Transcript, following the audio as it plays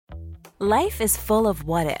Life is full of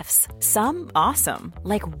what-ifs. Some awesome,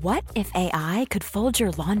 like what if AI could fold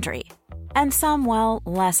your laundry? And some, well,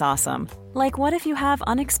 less awesome, like what if you have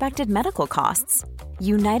unexpected medical costs?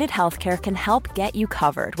 United Healthcare can help get you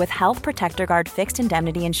covered with Health Protector Guard fixed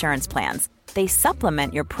indemnity insurance plans. They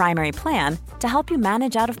supplement your primary plan to help you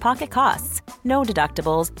manage out-of-pocket costs. No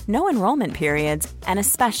deductibles, no enrollment periods, and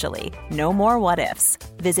especially no more what-ifs.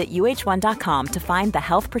 Visit uh1.com to find the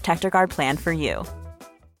Health Protector Guard plan for you.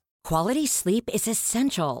 Quality sleep is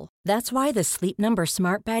essential. That's why the Sleep Number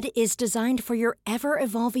Smart Bed is designed for your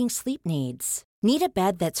ever-evolving sleep needs. Need a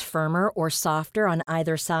bed that's firmer or softer on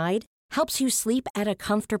either side? Helps you sleep at a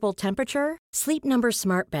comfortable temperature? Sleep Number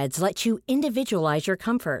Smart Beds let you individualize your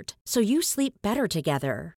comfort, so you sleep better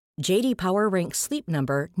together. J.D. Power ranks Sleep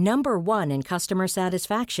Number number 1 in customer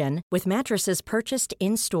satisfaction with mattresses purchased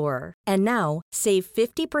in-store. And now, save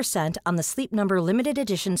 50% on the Sleep Number Limited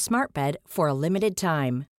Edition Smart Bed for a limited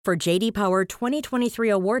time. For J.D. Power 2023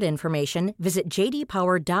 award information, visit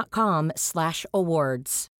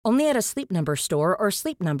jdpower.com/awards. Only at a Sleep Number store or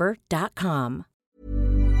sleepnumber.com.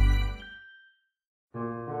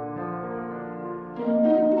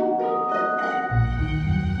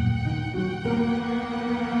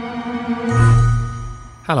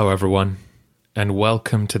 Hello everyone, and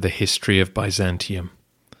welcome to the History of Byzantium.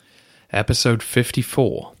 Episode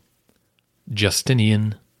 54,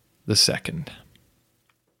 Justinian II.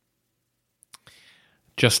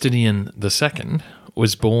 Justinian II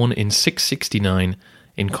was born in 669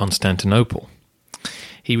 in Constantinople.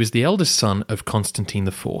 He was the eldest son of Constantine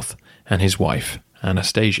IV and his wife,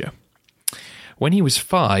 Anastasia. When he was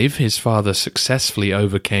 5, his father successfully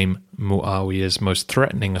overcame Muawiyah's most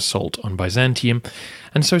threatening assault on Byzantium,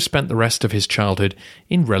 and so spent the rest of his childhood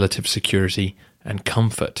in relative security and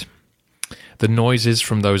comfort. The noises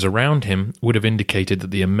from those around him would have indicated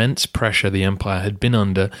that the immense pressure the empire had been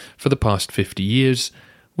under for the past 50 years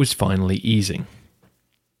was finally easing.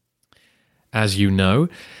 As you know,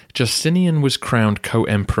 Justinian was crowned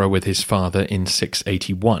co-emperor with his father in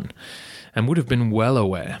 681, and would have been well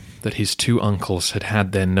aware that his two uncles had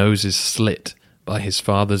had their noses slit by his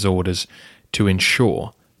father's orders to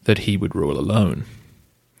ensure that he would rule alone.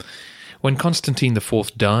 When Constantine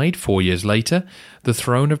IV died 4 years later, the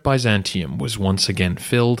throne of Byzantium was once again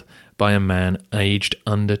filled by a man aged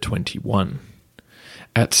under 21.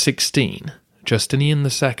 At 16, Justinian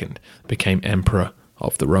II became Emperor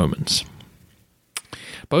of the Romans.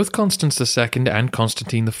 Both Constans II and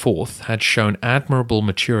Constantine IV had shown admirable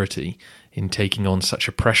maturity in taking on such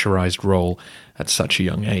a pressurized role at such a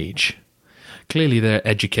young age. Clearly their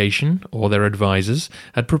education or their advisors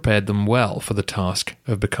had prepared them well for the task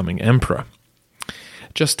of becoming emperor.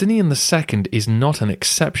 Justinian II is not an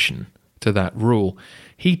exception to that rule.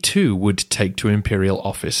 He too would take to imperial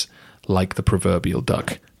office like the proverbial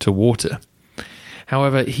duck to water.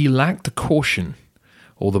 However, he lacked the caution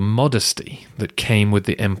or the modesty that came with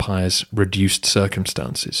the empire's reduced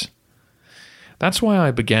circumstances. That's why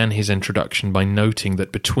I began his introduction by noting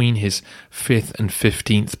that between his 5th and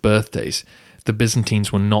 15th birthdays, the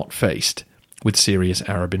Byzantines were not faced with serious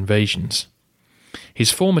Arab invasions.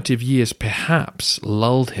 His formative years perhaps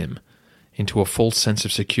lulled him into a false sense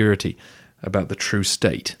of security about the true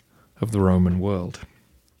state of the Roman world.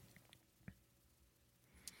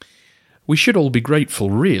 We should all be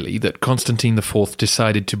grateful, really, that Constantine IV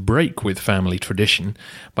decided to break with family tradition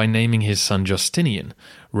by naming his son Justinian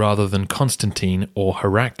rather than Constantine or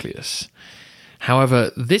Heraclius.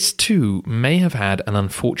 However, this too may have had an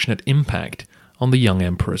unfortunate impact on the young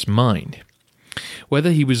emperor's mind.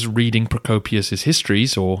 Whether he was reading Procopius's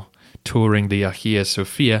histories or touring the Hagia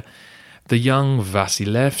Sophia, the young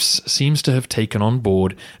Vasilevs seems to have taken on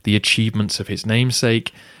board the achievements of his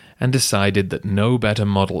namesake and decided that no better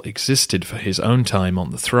model existed for his own time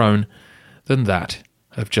on the throne than that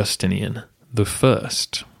of Justinian I.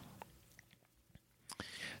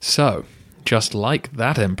 So, just like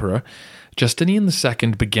that emperor, Justinian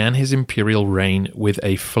II began his imperial reign with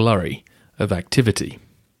a flurry of activity.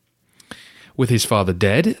 With his father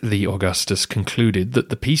dead, the Augustus concluded that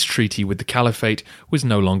the peace treaty with the Caliphate was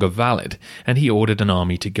no longer valid, and he ordered an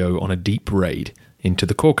army to go on a deep raid into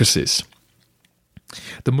the Caucasus.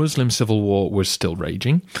 The Muslim civil war was still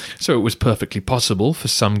raging, so it was perfectly possible for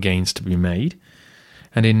some gains to be made,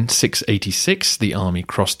 and in 686 the army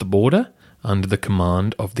crossed the border under the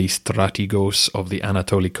command of the strategos of the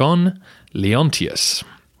Anatolikon, Leontius.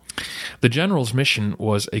 The general's mission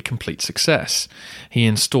was a complete success. He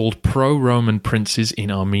installed pro-Roman princes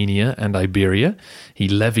in Armenia and Iberia. He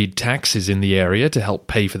levied taxes in the area to help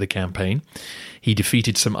pay for the campaign. He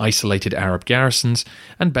defeated some isolated Arab garrisons,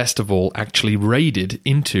 and best of all, actually raided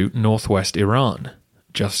into northwest Iran,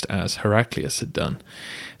 just as Heraclius had done,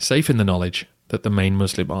 safe in the knowledge that the main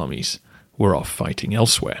Muslim armies were off fighting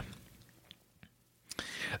elsewhere.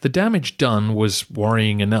 The damage done was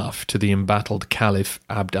worrying enough to the embattled Caliph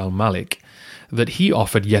Abd al-Malik that he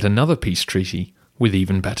offered yet another peace treaty with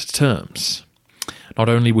even better terms. Not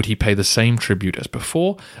only would he pay the same tribute as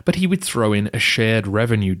before, but he would throw in a shared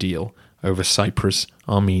revenue deal over Cyprus,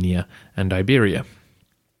 Armenia, and Iberia.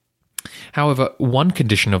 However, one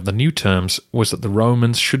condition of the new terms was that the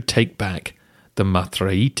Romans should take back the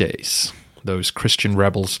Mathraites, those Christian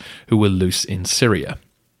rebels who were loose in Syria.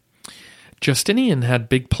 Justinian had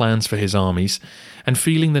big plans for his armies, and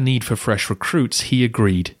feeling the need for fresh recruits, he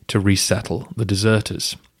agreed to resettle the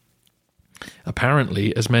deserters.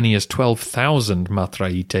 Apparently, as many as 12,000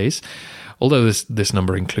 Mathraites, although this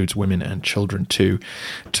number includes women and children too,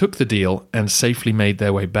 took the deal and safely made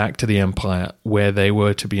their way back to the empire, where they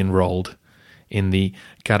were to be enrolled in the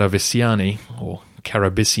Caravisiani, or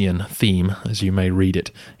Carabisian theme, as you may read it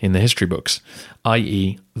in the history books,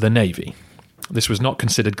 i.e. the navy. This was not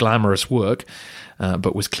considered glamorous work,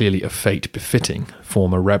 but was clearly a fate befitting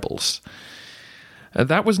former rebels.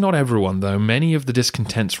 That was not everyone, though. Many of the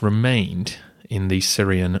discontents remained in the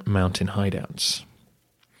Syrian mountain hideouts.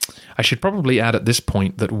 I should probably add at this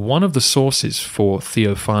point that one of the sources for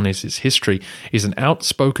Theophanes' history is an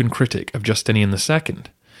outspoken critic of Justinian II.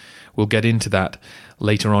 We'll get into that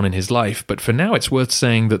later on in his life, but for now it's worth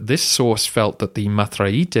saying that this source felt that the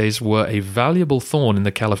Mathraites were a valuable thorn in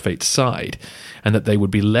the caliphate's side, and that they would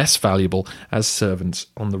be less valuable as servants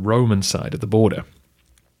on the Roman side of the border.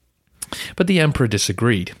 But the emperor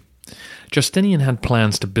disagreed. Justinian had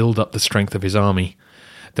plans to build up the strength of his army.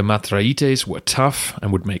 The Mathraites were tough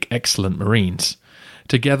and would make excellent marines.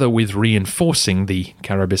 Together with reinforcing the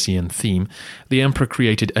Carabisian theme, the emperor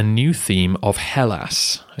created a new theme of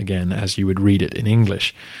Hellas, again as you would read it in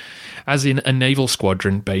English, as in a naval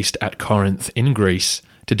squadron based at Corinth in Greece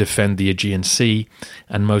to defend the Aegean Sea,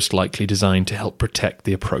 and most likely designed to help protect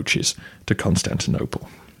the approaches to Constantinople.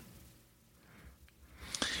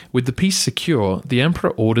 With the peace secure, the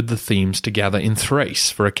emperor ordered the themes to gather in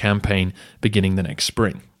Thrace for a campaign beginning the next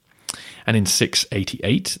spring. And in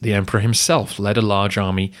 688, the emperor himself led a large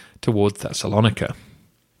army toward Thessalonica.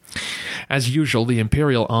 As usual, the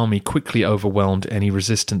imperial army quickly overwhelmed any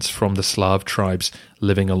resistance from the Slav tribes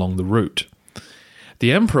living along the route.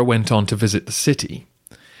 The emperor went on to visit the city.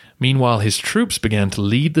 Meanwhile, his troops began to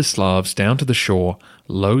lead the Slavs down to the shore,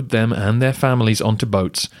 load them and their families onto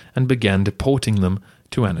boats, and began deporting them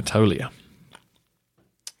to Anatolia.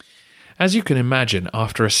 As you can imagine,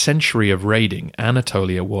 after a century of raiding,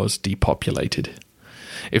 Anatolia was depopulated.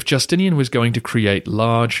 If Justinian was going to create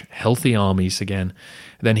large, healthy armies again,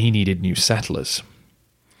 then he needed new settlers.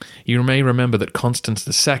 You may remember that Constans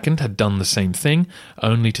II had done the same thing,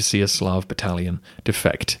 only to see a Slav battalion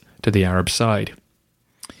defect to the Arab side.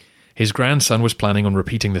 His grandson was planning on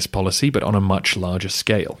repeating this policy, but on a much larger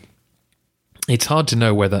scale. It's hard to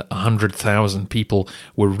know whether 100,000 people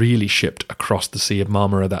were really shipped across the Sea of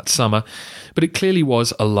Marmara that summer, but it clearly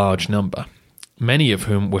was a large number, many of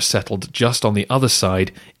whom were settled just on the other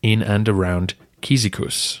side in and around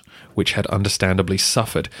Cyzicus, which had understandably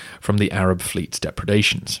suffered from the Arab fleet's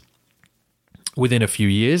depredations. Within a few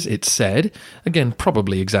years, it's said, again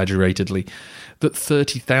probably exaggeratedly, that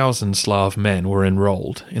 30,000 Slav men were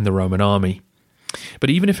enrolled in the Roman army. But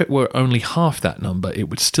even if it were only half that number, it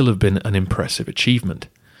would still have been an impressive achievement,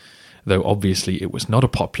 though obviously it was not a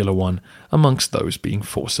popular one amongst those being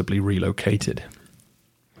forcibly relocated.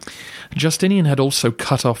 Justinian had also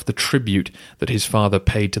cut off the tribute that his father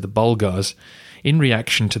paid to the Bulgars in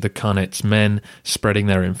reaction to the Khanet's men spreading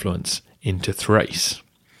their influence into Thrace.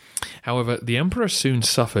 However, the emperor soon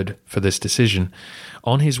suffered for this decision.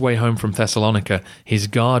 On his way home from Thessalonica, his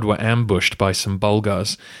guard were ambushed by some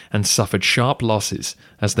Bulgars and suffered sharp losses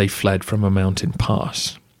as they fled from a mountain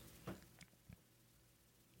pass.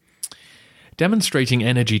 Demonstrating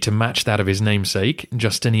energy to match that of his namesake,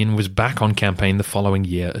 Justinian was back on campaign the following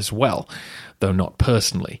year as well, though not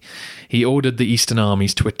personally. He ordered the eastern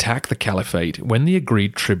armies to attack the caliphate when the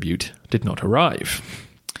agreed tribute did not arrive.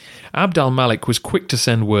 Abd al-Malik was quick to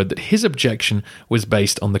send word that his objection was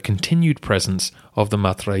based on the continued presence of the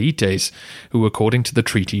Mathraites, who, according to the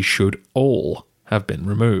treaty, should all have been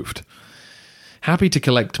removed. Happy to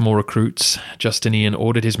collect more recruits, Justinian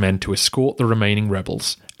ordered his men to escort the remaining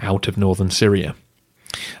rebels out of northern Syria.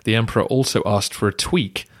 The emperor also asked for a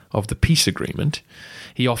tweak of the peace agreement.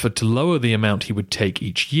 He offered to lower the amount he would take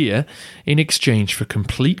each year in exchange for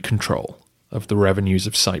complete control of the revenues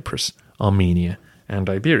of Cyprus, Armenia, and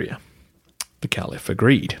Iberia. The Caliph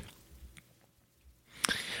agreed.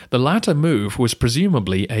 The latter move was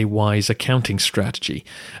presumably a wise accounting strategy,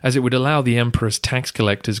 as it would allow the emperor's tax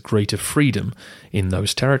collectors greater freedom in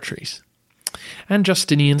those territories. And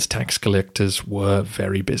Justinian's tax collectors were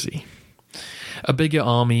very busy. A bigger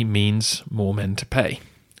army means more men to pay,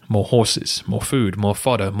 more horses, more food, more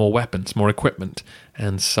fodder, more weapons, more equipment,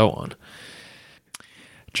 and so on.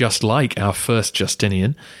 Just like our first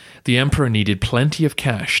Justinian, the emperor needed plenty of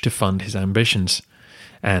cash to fund his ambitions.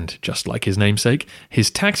 And, just like his namesake,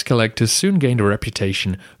 his tax collectors soon gained a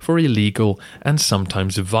reputation for illegal and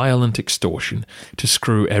sometimes violent extortion to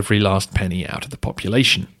screw every last penny out of the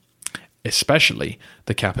population, especially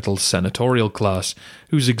the capital's senatorial class,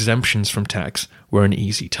 whose exemptions from tax were an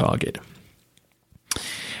easy target.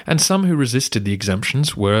 And some who resisted the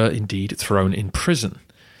exemptions were indeed thrown in prison.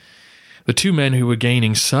 The two men who were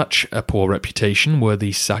gaining such a poor reputation were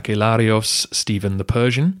the Sacellarios Stephen the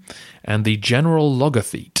Persian and the general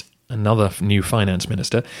logothete, another new finance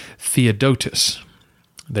minister, Theodotus.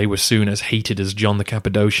 They were soon as hated as John the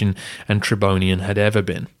Cappadocian and Tribonian had ever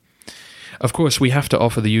been. Of course, we have to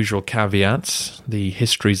offer the usual caveats. The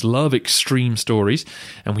histories love extreme stories,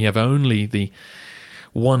 and we have only the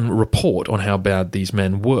one report on how bad these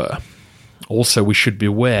men were. Also, we should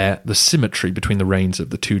beware the symmetry between the reigns of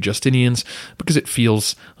the two Justinians, because it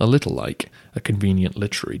feels a little like a convenient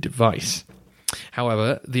literary device.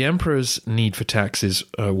 However, the emperor's need for taxes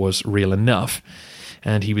was real enough,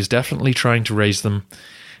 and he was definitely trying to raise them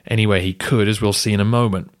any way he could, as we'll see in a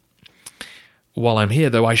moment. While I'm here,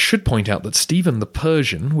 though, I should point out that Stephen the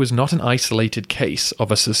Persian was not an isolated case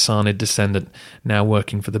of a Sassanid descendant now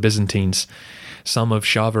working for the Byzantines. Some of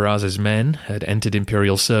Shahrbaraz's men had entered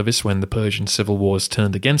imperial service when the Persian civil wars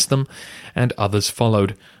turned against them, and others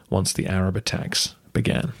followed once the Arab attacks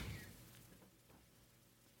began.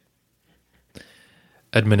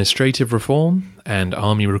 Administrative reform and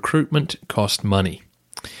army recruitment cost money.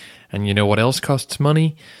 And you know what else costs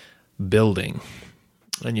money? Building.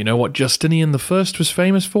 And you know what Justinian I was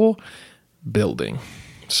famous for? Building.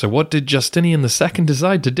 So what did Justinian II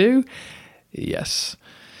decide to do? Yes.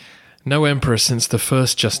 No emperor since the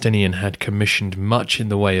first Justinian had commissioned much in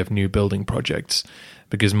the way of new building projects,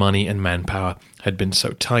 because money and manpower had been so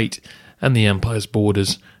tight, and the empire's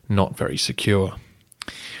borders not very secure.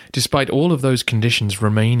 Despite all of those conditions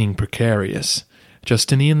remaining precarious,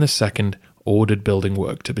 Justinian II ordered building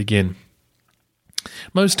work to begin.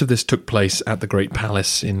 Most of this took place at the Great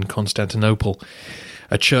Palace in Constantinople.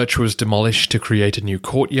 A church was demolished to create a new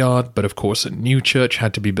courtyard, but of course a new church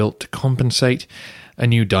had to be built to compensate. A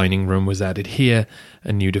new dining room was added here,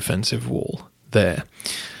 a new defensive wall there.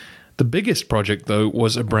 The biggest project, though,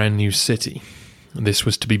 was a brand new city. This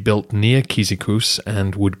was to be built near Cyzicus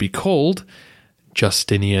and would be called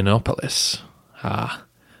Justinianopolis.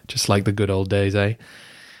 Just like the good old days, eh?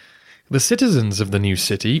 The citizens of the new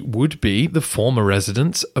city would be the former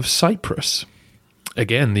residents of Cyprus.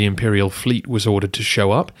 Again, the imperial fleet was ordered to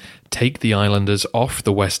show up, take the islanders off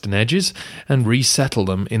the western edges, and resettle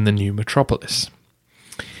them in the new metropolis.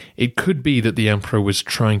 It could be that the emperor was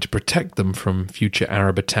trying to protect them from future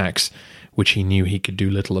Arab attacks, which he knew he could do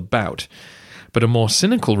little about. But a more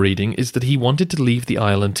cynical reading is that he wanted to leave the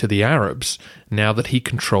island to the Arabs, now that he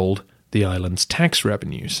controlled the island's tax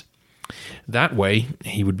revenues. That way,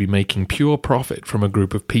 he would be making pure profit from a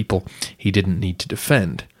group of people he didn't need to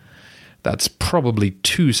defend. That's probably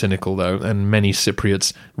too cynical, though, and many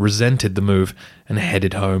Cypriots resented the move and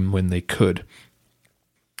headed home when they could.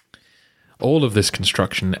 All of this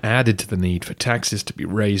construction added to the need for taxes to be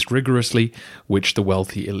raised rigorously, which the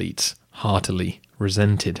wealthy elites heartily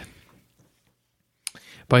resented.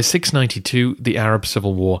 By 692, the Arab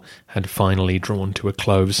Civil War had finally drawn to a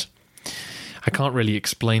close. I can't really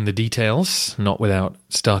explain the details, not without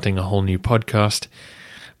starting a whole new podcast,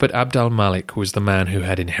 but Abd al-Malik was the man who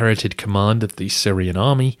had inherited command of the Syrian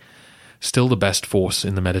army, still the best force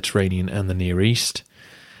in the Mediterranean and the Near East,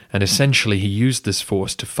 and essentially he used this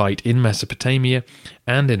force to fight in Mesopotamia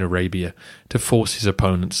and in Arabia to force his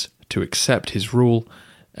opponents to accept his rule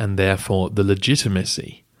and therefore the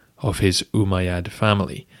legitimacy of his Umayyad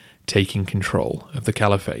family taking control of the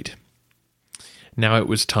caliphate. Now it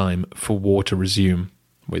was time for war to resume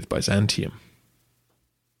with Byzantium.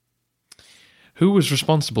 Who was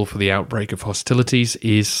responsible for the outbreak of hostilities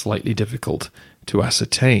is slightly difficult to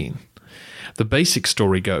ascertain. The basic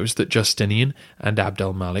story goes that Justinian and Abd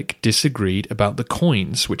al-Malik disagreed about the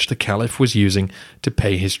coins which the caliph was using to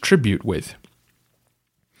pay his tribute with.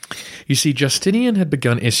 You see, Justinian had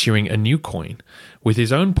begun issuing a new coin with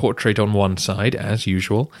his own portrait on one side, as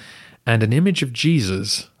usual, and an image of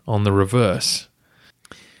Jesus on the reverse.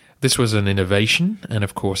 This was an innovation, and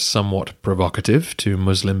of course somewhat provocative to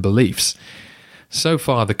Muslim beliefs. So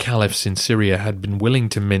far, the caliphs in Syria had been willing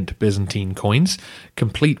to mint Byzantine coins,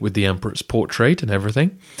 complete with the emperor's portrait and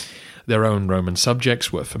everything. Their own Roman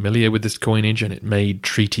subjects were familiar with this coinage, and it made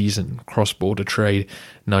treaties and cross-border trade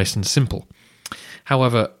nice and simple.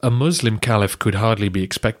 However, a Muslim caliph could hardly be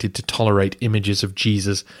expected to tolerate images of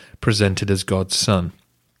Jesus presented as God's son.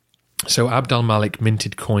 So Abd al-Malik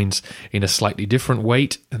minted coins in a slightly different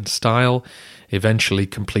weight and style, eventually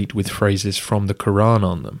complete with phrases from the Quran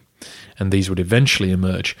on them, and these would eventually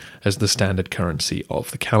emerge as the standard currency of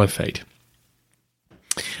the caliphate.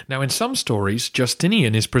 Now, in some stories,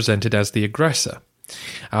 Justinian is presented as the aggressor.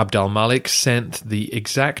 Abd al-Malik sent the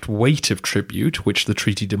exact weight of tribute which the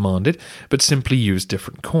treaty demanded, but simply used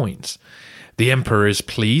different coins. The emperor is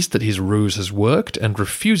pleased that his ruse has worked and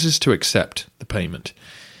refuses to accept the payment.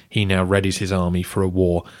 He now readies his army for a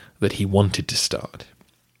war that he wanted to start.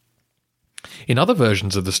 In other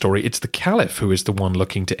versions of the story, it's the caliph who is the one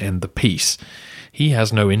looking to end the peace. He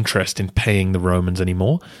has no interest in paying the Romans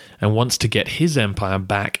anymore and wants to get his empire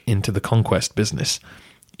back into the conquest business,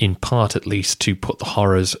 in part at least to put the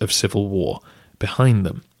horrors of civil war behind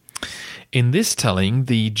them. In this telling,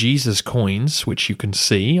 the Jesus coins, which you can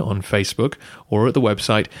see on Facebook or at the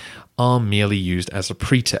website, are merely used as a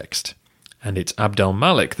pretext. And it's Abd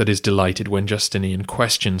al-Malik that is delighted when Justinian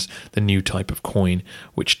questions the new type of coin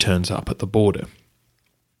which turns up at the border.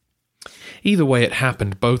 Either way it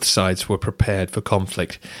happened, both sides were prepared for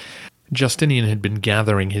conflict. Justinian had been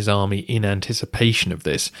gathering his army in anticipation of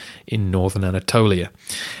this in northern Anatolia.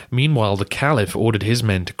 Meanwhile, the Caliph ordered his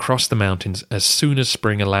men to cross the mountains as soon as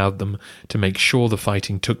spring allowed them to make sure the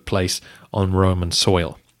fighting took place on Roman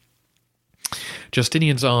soil.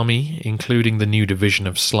 Justinian's army, including the new division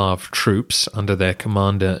of Slav troops under their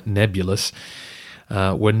commander Nebulus,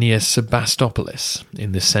 were near Sebastopolis,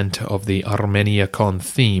 in the centre of the Armeniacon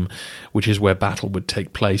theme, which is where battle would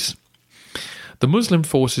take place. The Muslim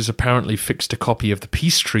forces apparently fixed a copy of the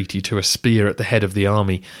peace treaty to a spear at the head of the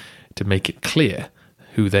army to make it clear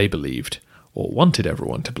who they believed, or wanted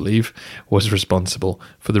everyone to believe, was responsible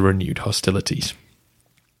for the renewed hostilities.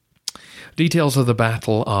 Details of the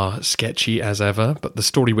battle are sketchy as ever, but the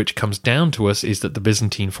story which comes down to us is that the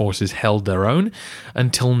Byzantine forces held their own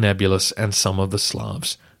until Nebulus and some of the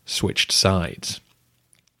Slavs switched sides.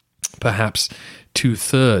 Perhaps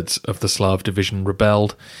 2/3 of the Slav division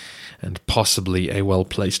rebelled, and possibly a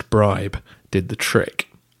well-placed bribe did the trick.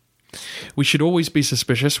 We should always be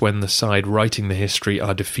suspicious when the side writing the history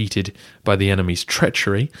are defeated by the enemy's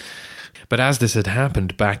treachery, but as this had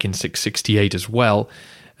happened back in 668 as well,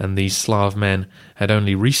 and these Slav men had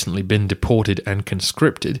only recently been deported and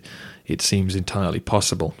conscripted, it seems entirely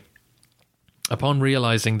possible. Upon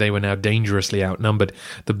realizing they were now dangerously outnumbered,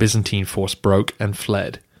 the Byzantine force broke and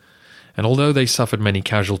fled. And although they suffered many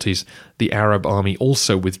casualties, the Arab army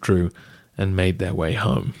also withdrew and made their way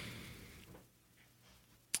home.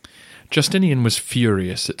 Justinian was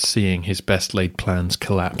furious at seeing his best-laid plans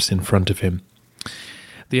collapse in front of him.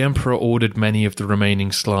 The emperor ordered many of the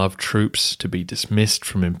remaining Slav troops to be dismissed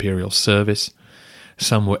from imperial service.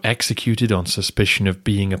 Some were executed on suspicion of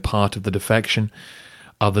being a part of the defection.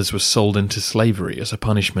 Others were sold into slavery as a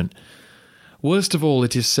punishment. Worst of all,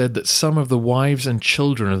 it is said that some of the wives and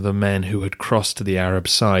children of the men who had crossed to the Arab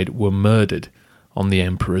side were murdered on the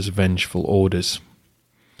emperor's vengeful orders.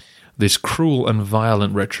 This cruel and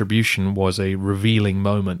violent retribution was a revealing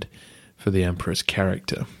moment for the emperor's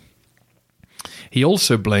character. He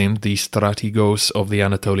also blamed the strategos of the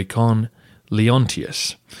Anatolikon,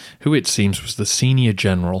 Leontius, who it seems was the senior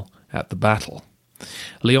general at the battle.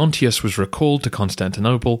 Leontius was recalled to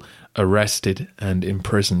Constantinople, arrested and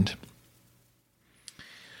imprisoned.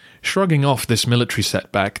 Shrugging off this military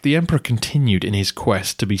setback, the emperor continued in his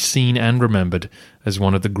quest to be seen and remembered as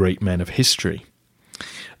one of the great men of history.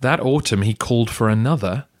 That autumn he called for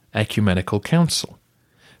another ecumenical council,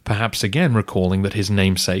 perhaps again recalling that his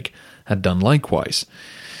namesake had done likewise.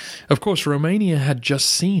 Of course, Romania had just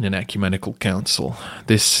seen an ecumenical council.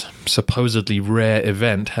 This supposedly rare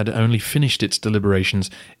event had only finished its deliberations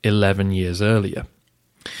 11 years earlier.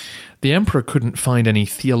 The emperor couldn't find any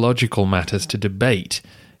theological matters to debate,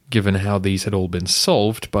 given how these had all been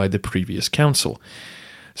solved by the previous council.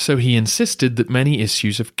 So he insisted that many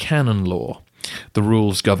issues of canon law, the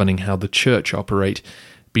rules governing how the church operate,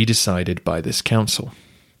 be decided by this council.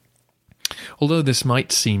 Although this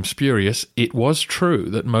might seem spurious, it was true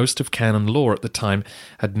that most of canon law at the time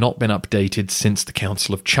had not been updated since the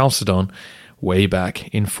Council of Chalcedon, way back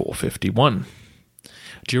in 451.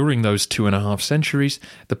 During those 2.5 centuries,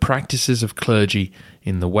 the practices of clergy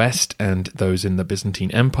in the West and those in the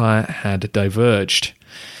Byzantine Empire had diverged.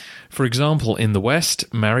 For example, in the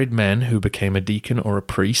West, married men who became a deacon or a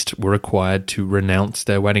priest were required to renounce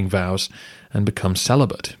their wedding vows and become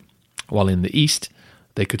celibate, while in the East,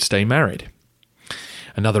 they could stay married.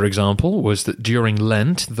 Another example was that during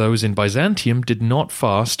Lent, those in Byzantium did not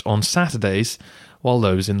fast on Saturdays, while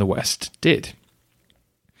those in the West did.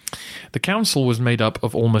 The council was made up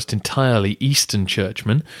of almost entirely Eastern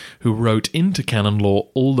churchmen who wrote into canon law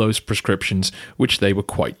all those prescriptions which they were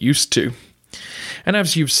quite used to. And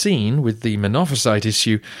as you've seen with the Monophysite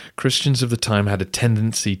issue, Christians of the time had a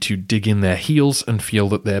tendency to dig in their heels and feel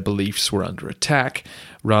that their beliefs were under attack,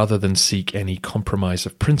 rather than seek any compromise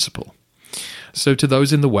of principle. So to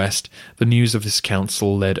those in the West, the news of this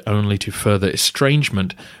council led only to further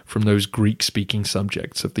estrangement from those Greek-speaking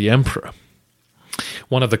subjects of the emperor.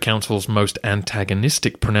 One of the council's most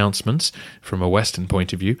antagonistic pronouncements, from a Western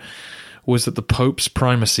point of view, was that the Pope's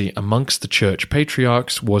primacy amongst the church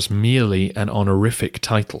patriarchs was merely an honorific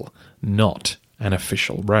title, not an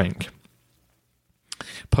official rank.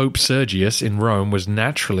 Pope Sergius in Rome was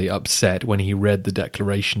naturally upset when he read the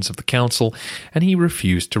declarations of the council, and he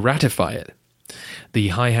refused to ratify it. The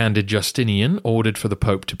high-handed Justinian ordered for the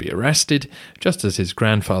Pope to be arrested, just as his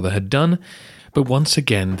grandfather had done, but once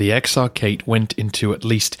again the exarchate went into at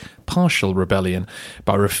least partial rebellion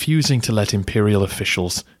by refusing to let imperial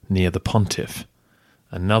officials near the pontiff.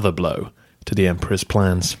 Another blow to the emperor's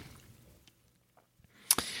plans.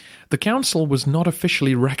 The council was not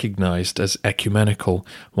officially recognized as ecumenical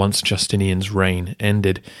once Justinian's reign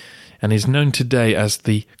ended, and is known today as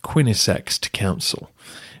the Quinisext Council,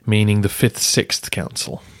 meaning the Fifth-Sixth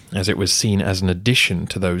Council, as it was seen as an addition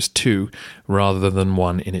to those two rather than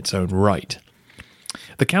one in its own right.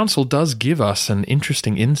 The council does give us an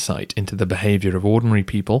interesting insight into the behaviour of ordinary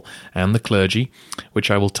people and the clergy,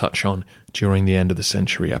 which I will touch on during the end of the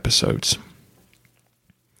century episodes.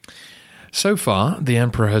 So far, the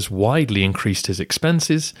emperor has widely increased his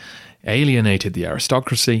expenses, alienated the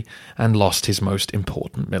aristocracy, and lost his most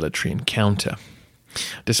important military encounter.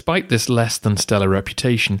 Despite this less than stellar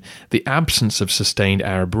reputation, the absence of sustained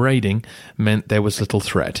Arab raiding meant there was little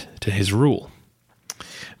threat to his rule.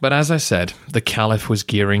 But as I said, the Caliph was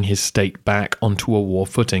gearing his state back onto a war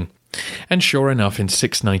footing. And sure enough, in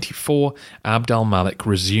 694, Abd al-Malik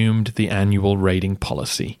resumed the annual raiding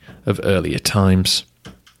policy of earlier times.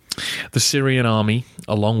 The Syrian army,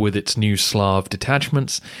 along with its new Slav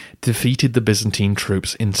detachments, defeated the Byzantine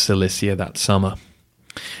troops in Cilicia that summer.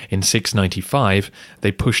 In 695,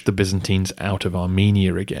 they pushed the Byzantines out of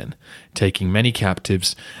Armenia again, taking many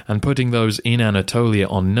captives and putting those in Anatolia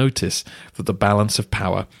on notice that the balance of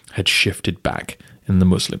power had shifted back in the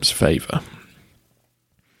Muslims' favour.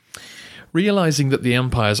 Realizing that the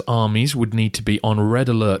empire's armies would need to be on red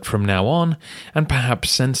alert from now on, and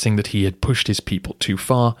perhaps sensing that he had pushed his people too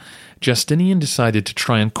far, Justinian decided to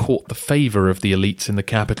try and court the favour of the elites in the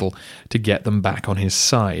capital to get them back on his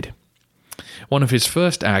side. One of his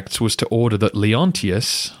first acts was to order that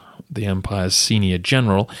Leontius, the empire's senior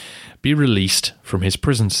general, be released from his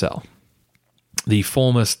prison cell. The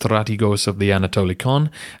former strategos of the Anatolikon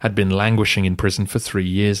had been languishing in prison for 3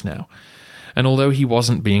 years now, and although he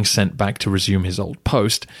wasn't being sent back to resume his old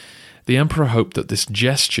post, the emperor hoped that this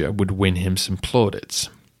gesture would win him some plaudits.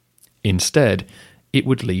 Instead, it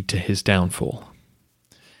would lead to his downfall.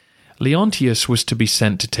 Leontius was to be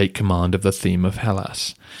sent to take command of the theme of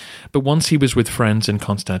Hellas, but once he was with friends in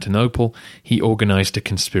Constantinople, he organized a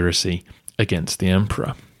conspiracy against the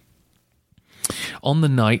emperor. On the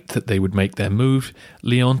night that they would make their move,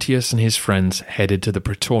 Leontius and his friends headed to the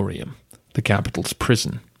Praetorium, the capital's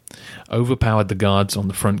prison, overpowered the guards on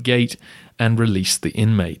the front gate, and released the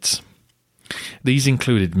inmates. These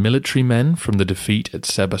included military men from the defeat at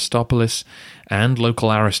Sebastopolis and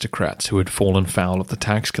local aristocrats who had fallen foul of the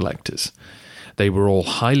tax collectors. They were all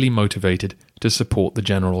highly motivated to support the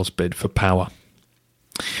general's bid for power.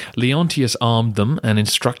 Leontius armed them and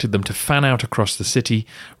instructed them to fan out across the city,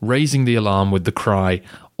 raising the alarm with the cry,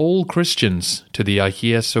 "All Christians to the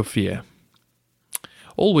Hagia Sophia."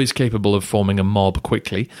 Always capable of forming a mob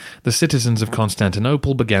quickly, the citizens of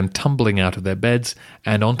Constantinople began tumbling out of their beds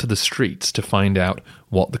and onto the streets to find out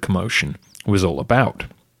what the commotion was all about.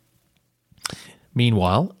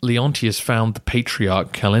 Meanwhile, Leontius found the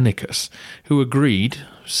Patriarch Callinicus, who agreed,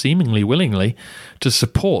 seemingly willingly, to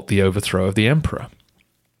support the overthrow of the emperor.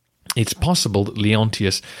 It's possible that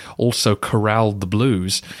Leontius also corralled the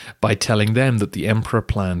blues by telling them that the emperor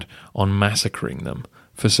planned on massacring them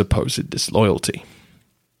for supposed disloyalty.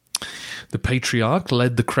 The Patriarch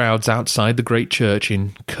led the crowds outside the great church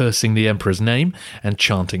in cursing the emperor's name and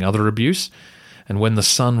chanting other abuse, and when the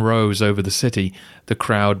sun rose over the city, the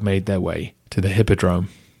crowd made their way to the Hippodrome.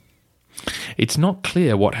 It's not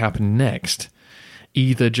clear what happened next.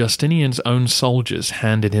 Either Justinian's own soldiers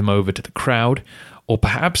handed him over to the crowd, or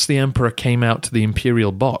perhaps the emperor came out to the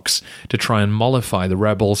imperial box to try and mollify the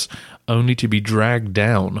rebels, only to be dragged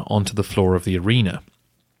down onto the floor of the arena.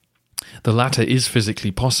 The latter is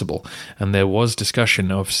physically possible, and there was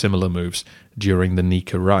discussion of similar moves during the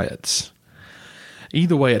Nika riots.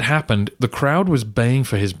 Either way it happened, the crowd was baying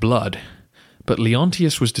for his blood, but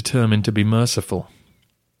Leontius was determined to be merciful.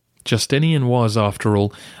 Justinian was, after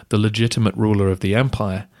all, the legitimate ruler of the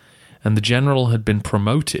empire, and the general had been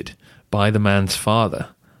promoted by the man's father,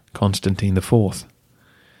 Constantine IV.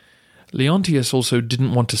 Leontius also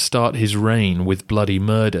didn't want to start his reign with bloody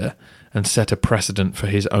murder and set a precedent for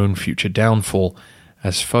his own future downfall,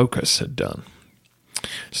 as Phocas had done.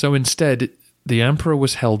 So instead, the emperor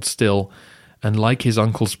was held still, and like his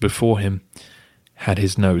uncles before him, had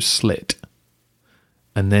his nose slit.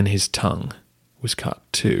 And then his tongue was cut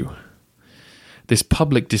too. This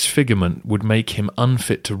public disfigurement would make him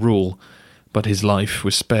unfit to rule, but his life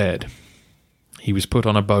was spared. He was put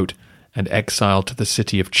on a boat and exiled to the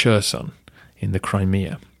city of Cherson in the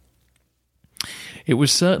Crimea. It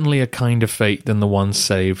was certainly a kinder fate than the one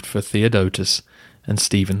saved for Theodotus and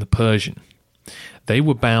Stephen the Persian. They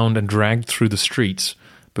were bound and dragged through the streets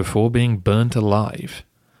before being burnt alive.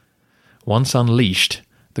 Once unleashed,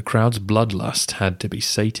 the crowd's bloodlust had to be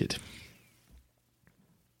sated.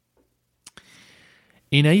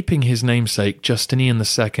 In aping his namesake, Justinian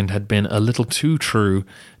II had been a little too true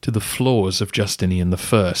to the flaws of Justinian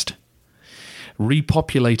I.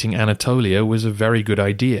 Repopulating Anatolia was a very good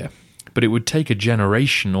idea, but it would take a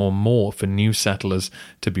generation or more for new settlers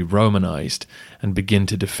to be Romanized and begin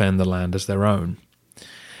to defend the land as their own.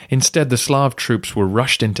 Instead, the Slav troops were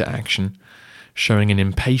rushed into action, showing an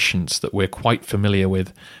impatience that we're quite familiar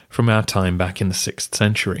with from our time back in the 6th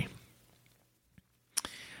century.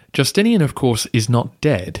 Justinian, of course, is not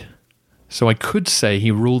dead, so I could say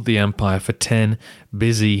he ruled the empire for 10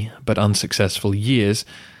 busy but unsuccessful years,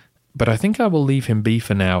 but I think I will leave him be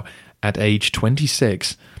for now at age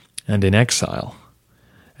 26 and in exile.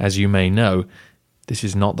 As you may know, this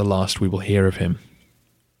is not the last we will hear of him.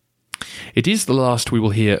 It is the last we will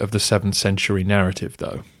hear of the 7th century narrative,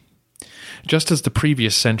 though. Just as the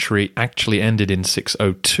previous century actually ended in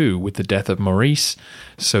 602 with the death of Maurice,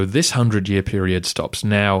 so this 100-year period stops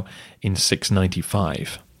now in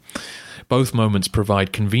 695. Both moments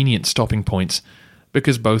provide convenient stopping points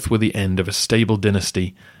because both were the end of a stable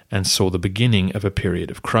dynasty and saw the beginning of a period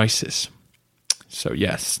of crisis. So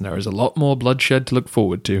yes, there is a lot more bloodshed to look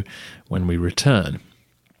forward to when we return.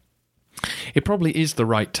 It probably is the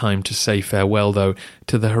right time to say farewell, though,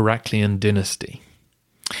 to the Heraclian dynasty.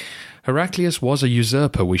 Heraclius was a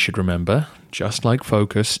usurper, we should remember, just like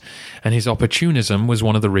Phocas, and his opportunism was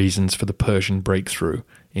one of the reasons for the Persian breakthrough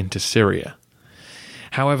into Syria.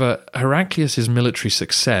 However, Heraclius' military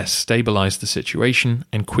success stabilized the situation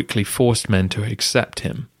and quickly forced men to accept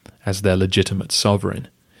him as their legitimate sovereign.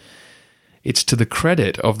 It's to the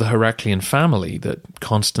credit of the Heraclian family that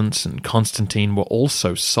Constans and Constantine were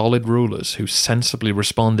also solid rulers who sensibly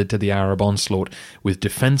responded to the Arab onslaught with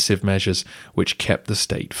defensive measures which kept the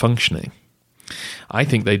state functioning. I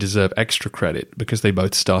think they deserve extra credit because they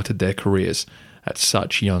both started their careers at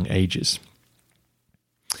such young ages.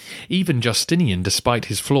 Even Justinian, despite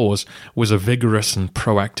his flaws, was a vigorous and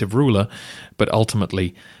proactive ruler, but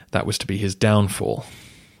ultimately that was to be his downfall.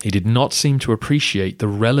 He did not seem to appreciate the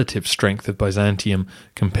relative strength of Byzantium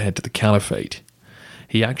compared to the Caliphate.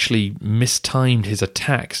 He actually mistimed his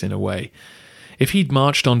attacks in a way. If he'd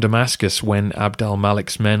marched on Damascus when Abd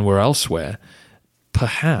al-Malik's men were elsewhere,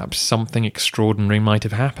 perhaps something extraordinary might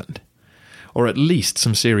have happened. Or at least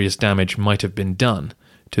some serious damage might have been done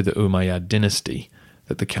to the Umayyad dynasty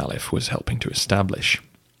that the Caliph was helping to establish.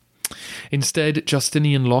 Instead,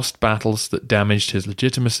 Justinian lost battles that damaged his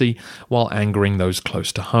legitimacy while angering those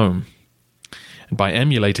close to home. And by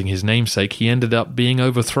emulating his namesake, he ended up being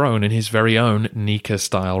overthrown in his very own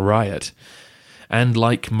Nika-style riot. And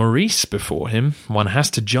like Maurice before him, one has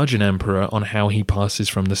to judge an emperor on how he passes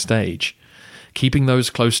from the stage. Keeping those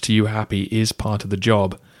close to you happy is part of the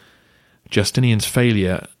job. Justinian's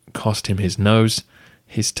failure cost him his nose,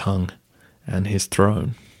 his tongue, and his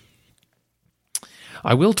throne.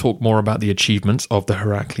 I will talk more about the achievements of the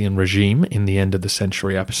Heraclian regime in the end of the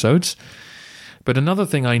century episodes, but another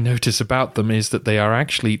thing I notice about them is that they are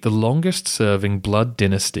actually the longest-serving blood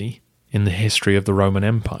dynasty in the history of the Roman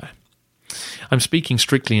Empire. I'm speaking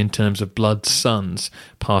strictly in terms of blood sons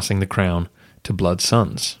passing the crown to blood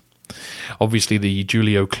sons. Obviously, the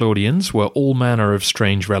Julio-Claudians were all manner of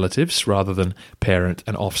strange relatives rather than parent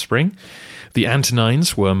and offspring. The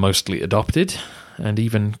Antonines were mostly adopted, and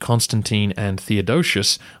even Constantine and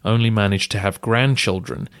Theodosius only managed to have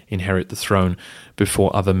grandchildren inherit the throne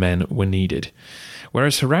before other men were needed.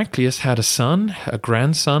 Whereas Heraclius had a son, a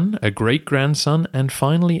grandson, a great-grandson, and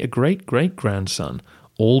finally a great-great-grandson,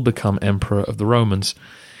 all become emperor of the Romans.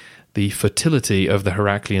 The fertility of the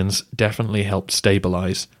Heraclians definitely helped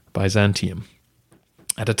stabilize Byzantium.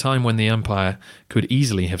 At a time when the empire could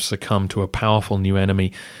easily have succumbed to a powerful new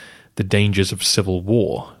enemy, the dangers of civil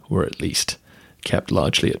war were at least kept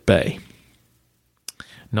largely at bay.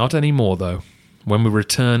 Not anymore, though. When we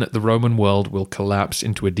return, the Roman world will collapse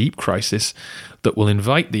into a deep crisis that will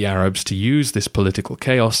invite the Arabs to use this political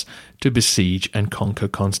chaos to besiege and conquer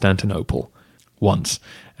Constantinople, once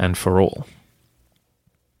and for all.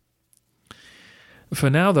 For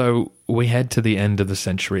now, though, we head to the end of the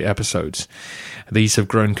century episodes. These have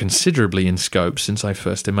grown considerably in scope since I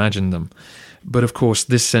first imagined them, but of course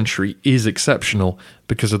this century is exceptional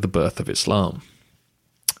because of the birth of Islam.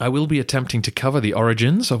 I will be attempting to cover the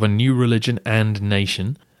origins of a new religion and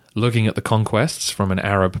nation, looking at the conquests from an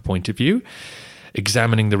Arab point of view,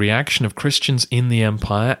 examining the reaction of Christians in the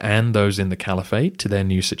empire and those in the caliphate to their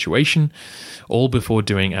new situation, all before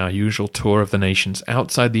doing our usual tour of the nations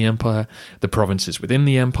outside the empire, the provinces within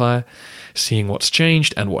the empire, seeing what's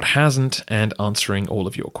changed and what hasn't, and answering all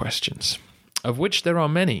of your questions, of which there are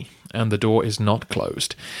many, and the door is not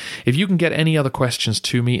closed. If you can get any other questions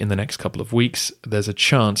to me in the next couple of weeks, there's a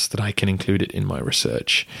chance that I can include it in my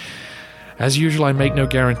research. As usual, I make no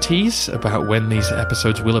guarantees about when these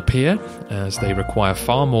episodes will appear, as they require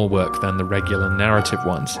far more work than the regular narrative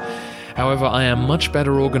ones. However, I am much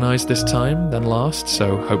better organized this time than last,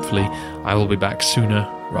 so hopefully I will be back sooner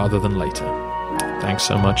rather than later. Thanks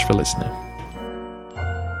so much for listening.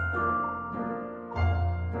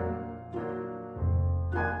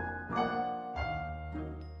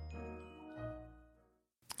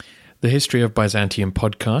 The History of Byzantium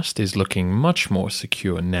podcast is looking much more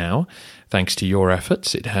secure now. Thanks to your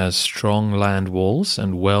efforts, it has strong land walls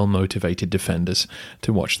and well-motivated defenders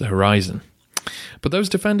to watch the horizon. But those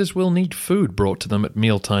defenders will need food brought to them at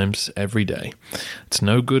mealtimes every day. It's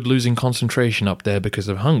no good losing concentration up there because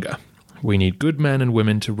of hunger. We need good men and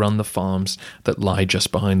women to run the farms that lie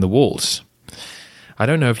just behind the walls. I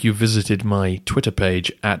don't know if you visited my Twitter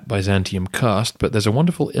page at ByzantiumCast, but there's a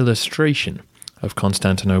wonderful illustration of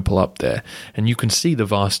Constantinople up there, and you can see the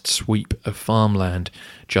vast sweep of farmland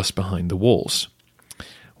just behind the walls.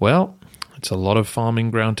 Well, it's a lot of farming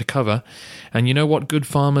ground to cover, and you know what good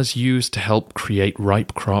farmers use to help create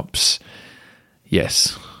ripe crops?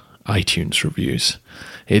 Yes, iTunes reviews.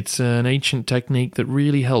 It's an ancient technique that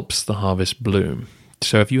really helps the harvest bloom.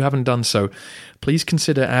 So if you haven't done so, please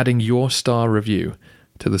consider adding your star review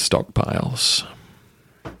to the stockpiles.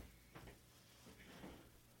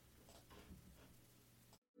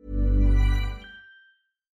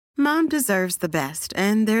 Mom deserves the best,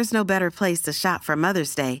 and there's no better place to shop for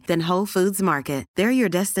Mother's Day than Whole Foods Market. They're your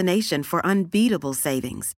destination for unbeatable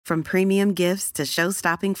savings, from premium gifts to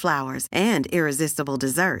show-stopping flowers and irresistible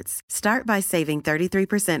desserts. Start by saving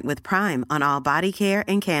 33% with Prime on all body care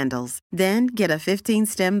and candles. Then get a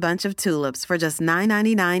 15-stem bunch of tulips for just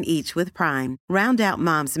 $9.99 each with Prime. Round out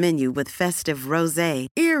Mom's menu with festive rosé,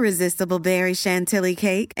 irresistible berry chantilly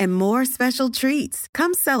cake, and more special treats.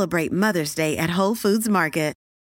 Come celebrate Mother's Day at Whole Foods Market.